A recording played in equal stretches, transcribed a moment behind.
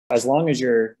as long as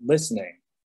you're listening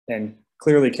and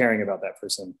clearly caring about that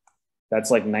person, that's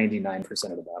like 99%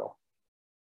 of the battle.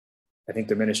 I think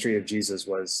the ministry of Jesus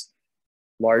was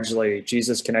largely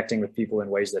Jesus connecting with people in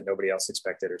ways that nobody else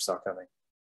expected or saw coming.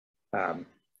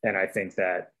 And I think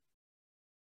that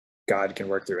God can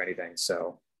work through anything.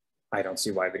 So I don't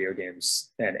see why video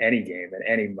games and any game and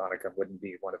any monicum wouldn't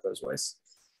be one of those ways.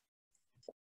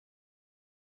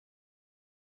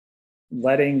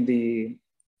 Letting the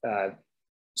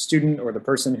student or the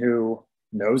person who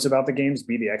knows about the games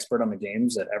be the expert on the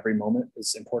games at every moment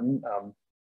is important.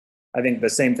 I think the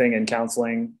same thing in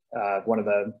counseling. One of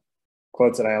the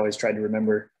quotes that I always try to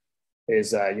remember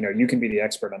is, you can be the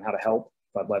expert on how to help,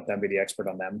 but let them be the expert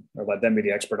on them, or let them be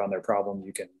the expert on their problem.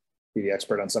 You can be the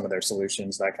expert on some of their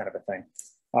solutions, that kind of a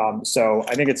thing. So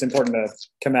I think it's important to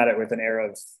come at it with an air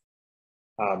of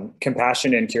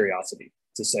compassion and curiosity,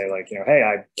 to say like, hey,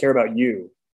 I care about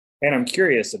you and I'm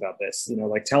curious about this,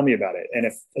 like, tell me about it.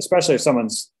 And especially if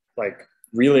someone's like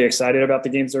really excited about the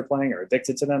games they're playing or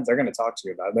addicted to them, they're going to talk to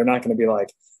you about it. They're not going to be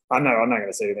like, I'm not going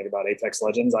to say anything about Apex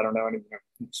Legends. I don't know anything,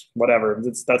 whatever.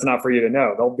 That's not for you to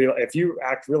know. They'll be, if you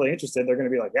act really interested, they're going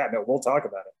to be like, yeah, no, we'll talk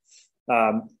about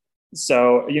it.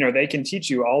 So, they can teach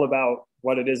you all about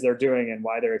what it is they're doing and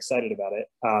why they're excited about it.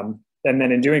 And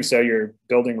then in doing so, you're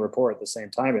building rapport at the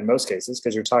same time in most cases,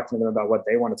 because you're talking to them about what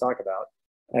they want to talk about.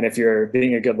 And if you're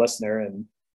being a good listener and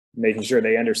making sure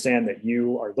they understand that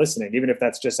you are listening, even if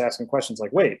that's just asking questions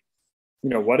like, wait,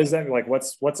 what is that? Like,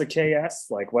 what's a KS?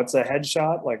 Like, what's a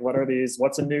headshot? Like, what are these?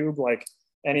 What's a noob? Like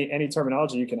any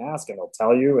terminology you can ask and they'll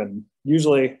tell you. And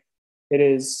usually it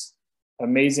is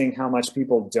amazing how much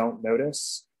people don't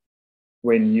notice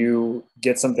when you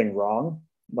get something wrong,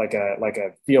 like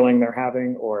a feeling they're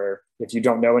having, or if you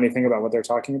don't know anything about what they're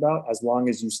talking about, as long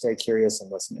as you stay curious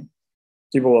and listening,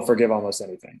 people will forgive almost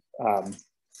anything.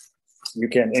 You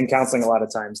can, in counseling, a lot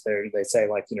of times they say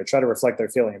like, try to reflect their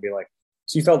feeling and be like,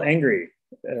 so you felt angry,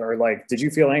 or like, did you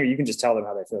feel angry? You can just tell them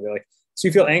how they feel. They're like, so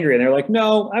you feel angry? And they're like,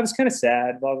 no, I was kind of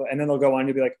sad, blah, blah. And then they'll go on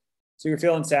to be like, so you're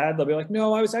feeling sad? They'll be like,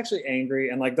 no, I was actually angry.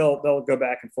 And like, they'll go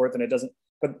back and forth, and it doesn't,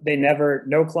 but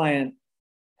no client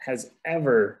has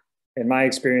ever, in my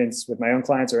experience with my own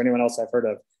clients or anyone else I've heard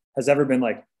of, has ever been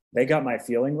like, they got my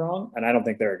feeling wrong. And I don't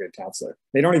think they're a good counselor.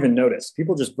 They don't even notice.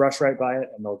 People just brush right by it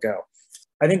and they'll go.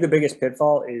 I think the biggest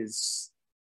pitfall is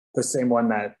the same one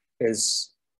that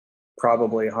is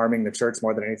probably harming the church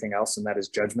more than anything else, and that is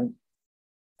judgment.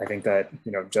 I think that,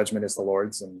 judgment is the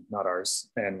Lord's and not ours.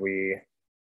 And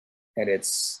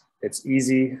it's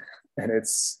easy, and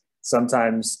it's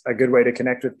sometimes a good way to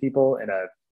connect with people in a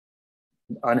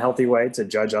unhealthy way, to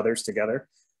judge others together.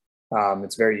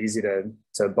 It's very easy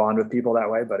to bond with people that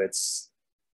way, but it's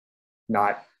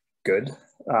not good.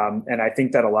 And I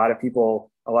think that a lot of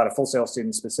Full Sail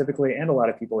students specifically, and a lot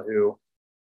of people who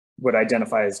would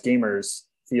identify as gamers,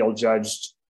 feel judged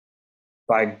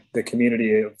by the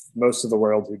community of most of the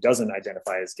world who doesn't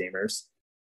identify as gamers,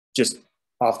 just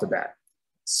off the bat.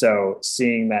 So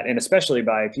seeing that, and especially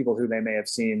by people who they may have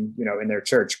seen, in their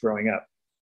church growing up,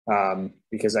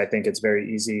 because I think it's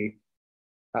very easy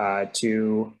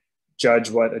to judge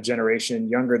what a generation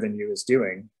younger than you is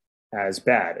doing as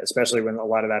bad, especially when a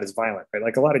lot of that is violent, right?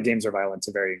 Like, a lot of games are violent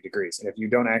to varying degrees. And if you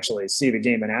don't actually see the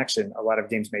game in action, a lot of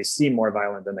games may seem more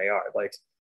violent than they are. Like,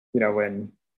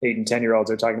 when 8 and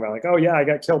 10-year-olds are talking about like, oh yeah, I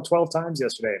got killed 12 times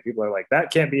yesterday. And people are like,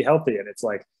 that can't be healthy. And it's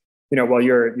like, well,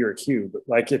 you're a cube.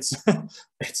 Like, it's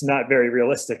not very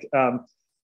realistic. And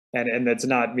it's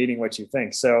not meeting what you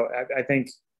think. So I think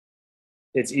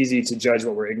it's easy to judge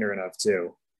what we're ignorant of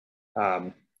too.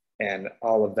 And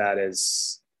all of that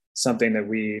is something that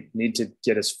we need to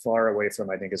get as far away from,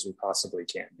 I think, as we possibly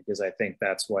can, because I think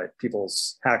that's what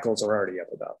people's hackles are already up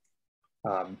about.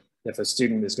 If a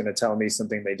student is going to tell me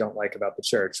something they don't like about the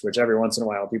church, which every once in a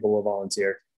while people will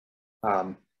volunteer,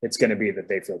 it's going to be that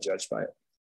they feel judged by it.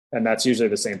 And that's usually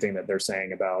the same thing that they're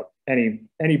saying about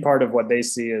any part of what they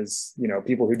see as,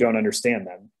 people who don't understand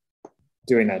them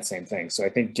doing that same thing. So I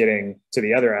think getting to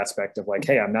the other aspect of like,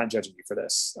 hey, I'm not judging you for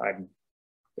this. I'm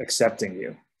accepting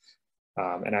you.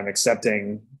 And I'm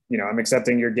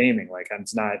accepting your gaming. Like,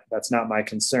 that's not my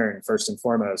concern first and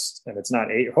foremost. And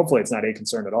hopefully it's not a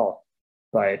concern at all,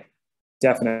 but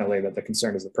definitely that the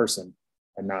concern is the person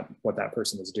and not what that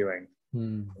person is doing.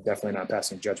 Definitely not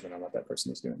passing judgment on what that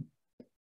person is doing.